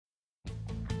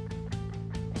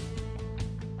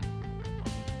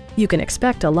You can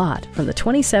expect a lot from the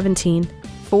 2017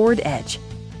 Ford Edge.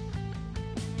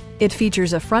 It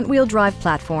features a front-wheel drive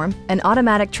platform, an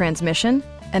automatic transmission,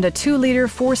 and a 2-liter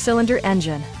 4-cylinder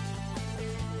engine.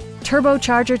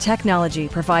 Turbocharger technology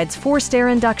provides forced air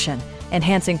induction,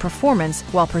 enhancing performance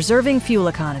while preserving fuel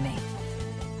economy.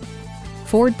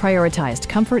 Ford prioritized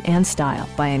comfort and style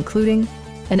by including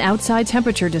an outside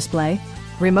temperature display,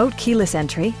 remote keyless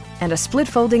entry, and a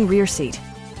split-folding rear seat.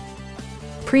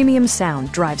 Premium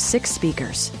sound drives 6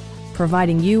 speakers,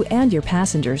 providing you and your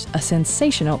passengers a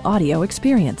sensational audio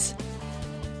experience.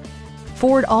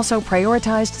 Ford also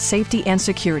prioritized safety and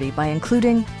security by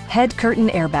including head curtain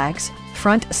airbags,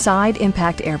 front side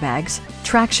impact airbags,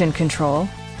 traction control,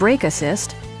 brake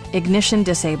assist, ignition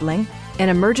disabling, an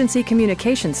emergency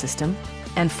communication system,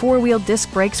 and 4-wheel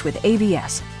disc brakes with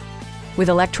ABS. With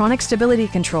electronic stability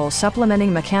control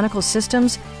supplementing mechanical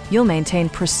systems, you'll maintain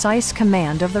precise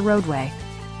command of the roadway.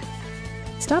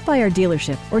 Stop by our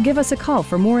dealership or give us a call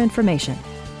for more information.